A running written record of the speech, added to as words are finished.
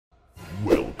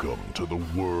Welcome to the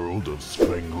world of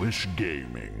Spanglish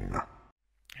Gaming.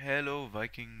 Hello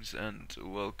Vikings and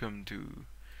welcome to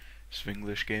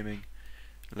Spanglish Gaming.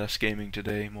 Less gaming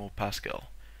today, more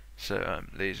Pascal. So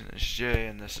I'm Laziness J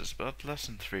and this is about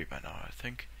lesson 3 by now, I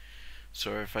think.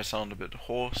 Sorry if I sound a bit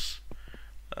hoarse.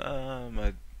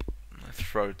 My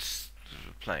throat's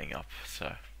playing up,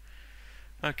 so.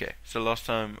 Okay, so last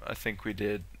time I think we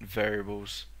did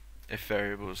variables, if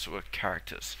variables were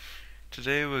characters.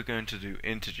 Today we're going to do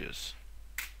integers.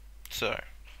 So,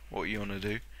 what you want to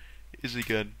do is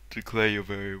again declare your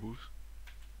variables,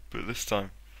 but this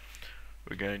time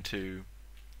we're going to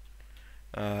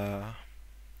I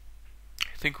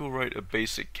think we'll write a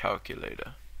basic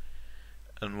calculator,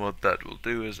 and what that will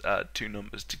do is add two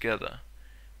numbers together,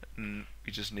 and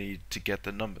we just need to get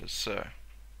the numbers. So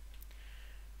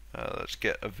let's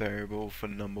get a variable for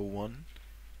number 1.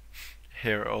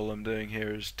 Here all I'm doing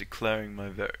here is declaring my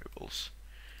variables.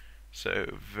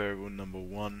 So variable number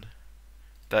 1,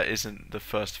 that isn't the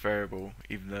first variable,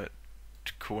 even though it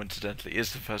coincidentally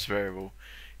is the first variable.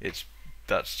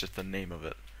 That's just the name of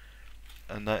it,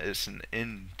 and that is an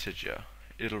integer.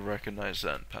 It'll recognize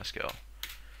that in Pascal.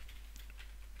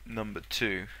 Number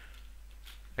 2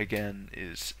 again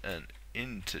is an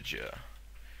integer.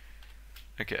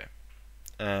 Okay,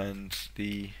 and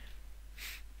the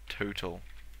total.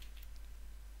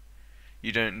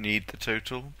 You don't need the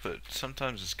total, but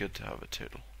sometimes it's good to have a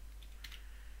total.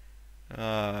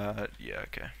 Yeah,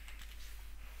 okay.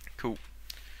 Cool.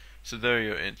 So there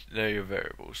are your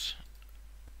variables.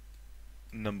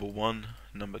 Number 1,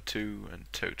 number 2,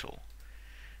 and total.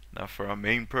 Now for our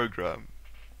main program,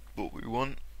 what we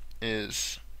want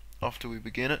is, after we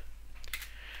begin it,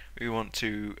 we want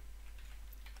to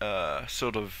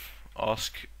sort of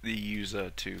ask the user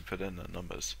to put in the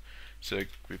numbers. So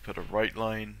we put a right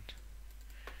line,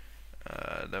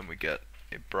 then we get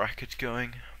a bracket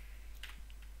going,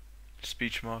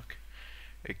 speech mark,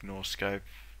 ignore Skype,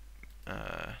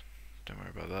 don't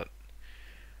worry about that,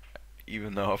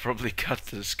 even though I'll probably cut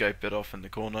the Skype bit off in the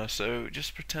corner, so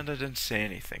just pretend I didn't say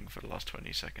anything for the last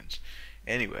 20 seconds.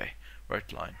 Anyway,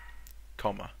 right line,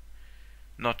 comma,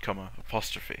 not comma,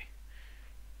 apostrophe.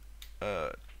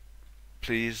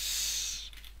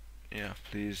 Please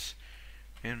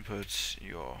input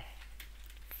your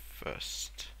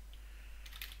first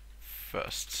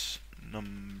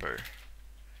number,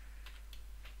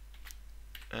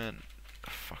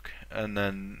 and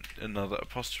then another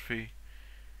apostrophe,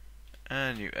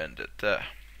 and you end it there,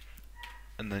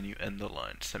 and then you end the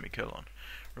line, semicolon.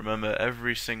 Remember,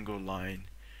 every single line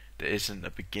there isn't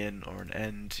a begin or an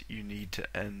end, you need to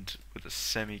end with a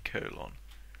semicolon.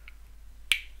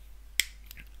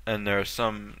 And there are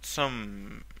some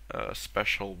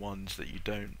special ones that you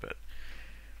don't, but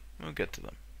we'll get to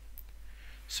them.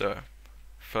 So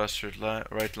first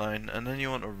right line, and then you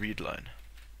want a read line,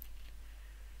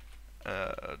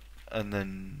 and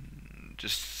then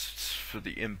just for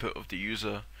the input of the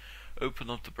user, open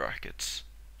up the brackets.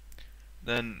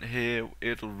 Then here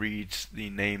it'll read the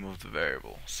name of the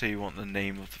variable. Say you want the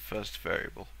name of the first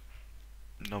variable,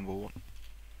 number 1,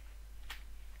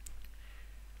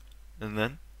 and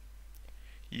then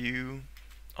you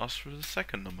ask for the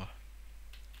second number.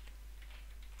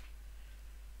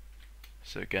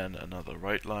 So again, another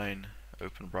right line,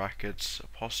 open brackets,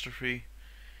 apostrophe.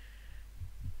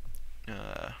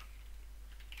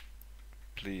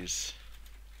 Please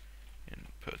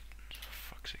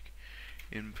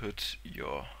input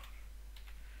your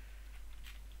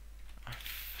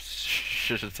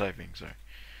shit of typing, sorry.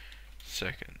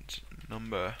 Second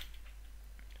number,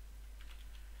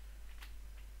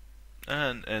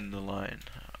 and end the line.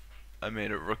 I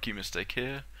made a rookie mistake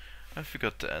here. I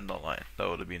forgot to end the line. That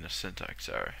would have been a syntax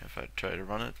error if I'd tried to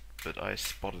run it, but I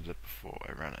spotted it before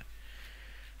I ran it.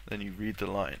 Then you read the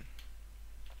line.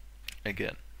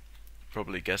 Again,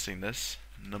 probably guessing this,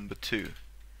 number 2.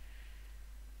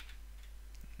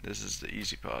 This is the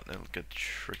easy part, it'll get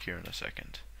trickier in a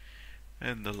second.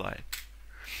 End the line.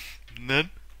 And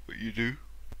then, what you do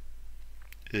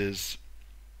is,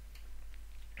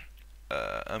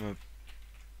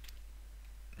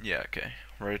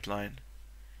 right line.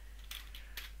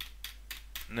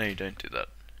 No, you don't do that.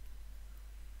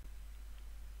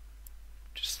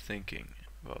 Just thinking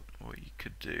about what you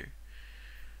could do.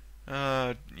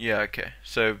 Okay.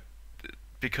 So,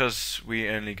 because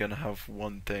we're only gonna have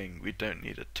one thing, we don't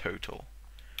need a total.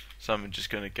 So I'm just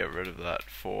gonna get rid of that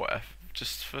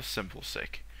just for simple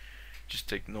sake.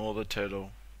 Just ignore the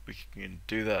total. We can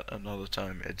do that another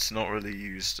time. It's not really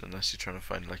used unless you're trying to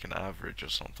find like an average or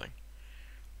something.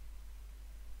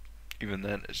 Even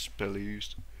then, it's barely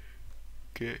used.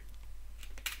 Okay.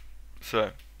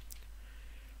 So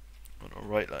on our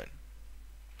right line,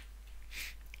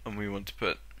 and we want to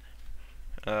put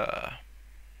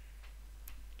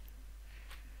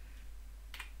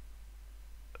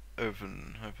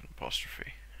open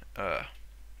apostrophe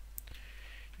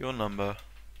your number,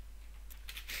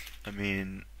 I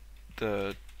mean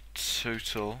the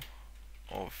total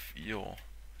of your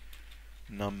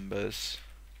numbers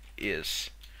is,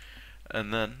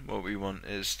 and then what we want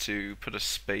is to put a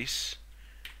space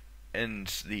in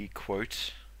the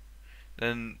quote.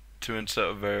 Then to insert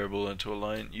a variable into a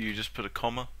line, you just put a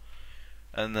comma,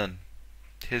 and then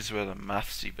here's where the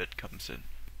mathsy bit comes in,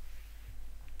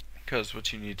 because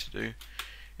what you need to do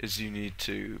is you need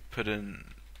to put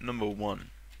in number 1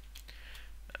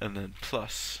 and then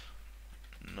plus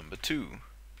number 2,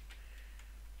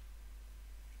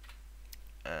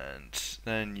 and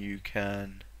then you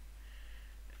can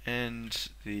end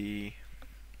the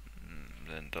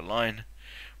line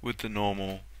with the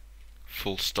normal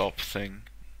full stop thing.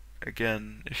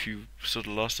 Again, if you saw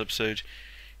the last episode,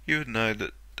 you would know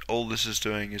that all this is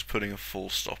doing is putting a full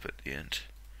stop at the end.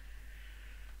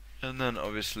 And then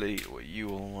obviously what you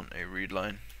will want a read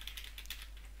line,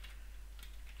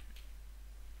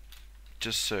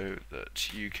 just so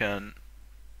that you can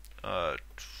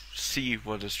see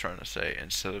what it's trying to say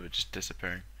instead of it just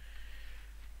disappearing.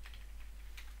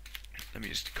 Let me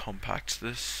just compact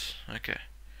this. Okay,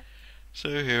 so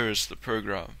here is the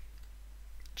program.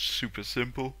 Super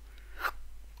simple.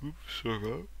 Oops,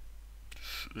 sorry.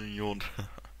 Yawned.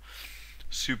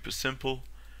 Super simple,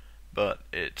 but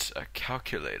it's a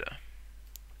calculator.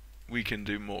 We can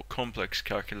do more complex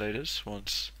calculators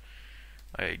once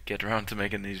I get around to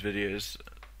making these videos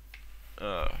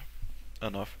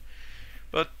enough.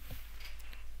 But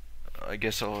I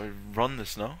guess I'll run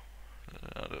this now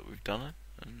that we've done it,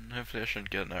 and hopefully I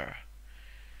shouldn't get an error.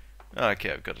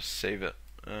 Okay, I've got to save it.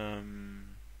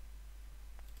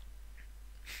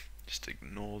 Just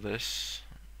ignore this.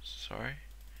 Sorry.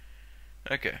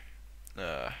 Okay.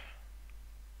 Let's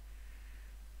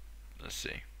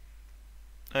see.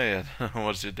 Oh yeah,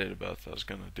 what's your date of birth? I was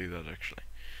gonna do that actually,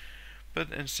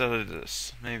 but instead of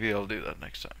this, maybe I'll do that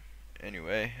next time.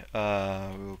 Anyway,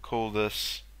 we'll call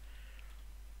this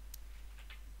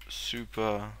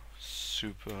super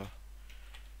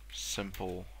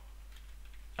simple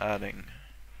adding.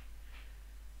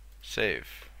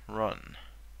 Save, run.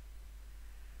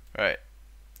 Right,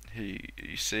 here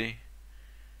you see.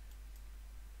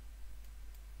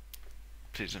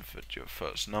 Please input your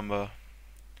first number,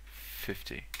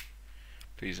 50.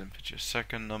 Please input your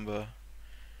second number,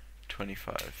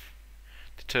 25.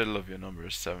 The total of your number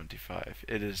is 75.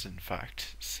 It is in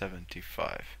fact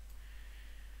 75.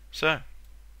 So,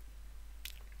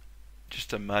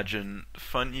 just imagine the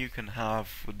fun you can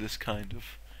have with this kind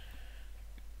of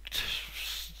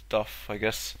stuff, I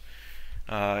guess.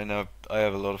 I know I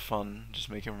have a lot of fun just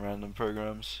making random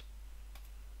programs.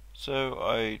 So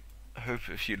I hope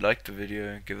if you liked the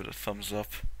video, give it a thumbs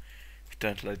up. If you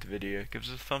don't like the video, give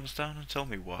us a thumbs down and tell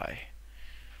me why.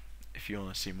 If you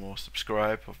want to see more,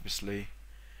 subscribe, obviously.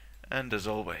 And as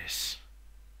always,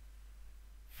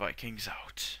 Vikings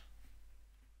out.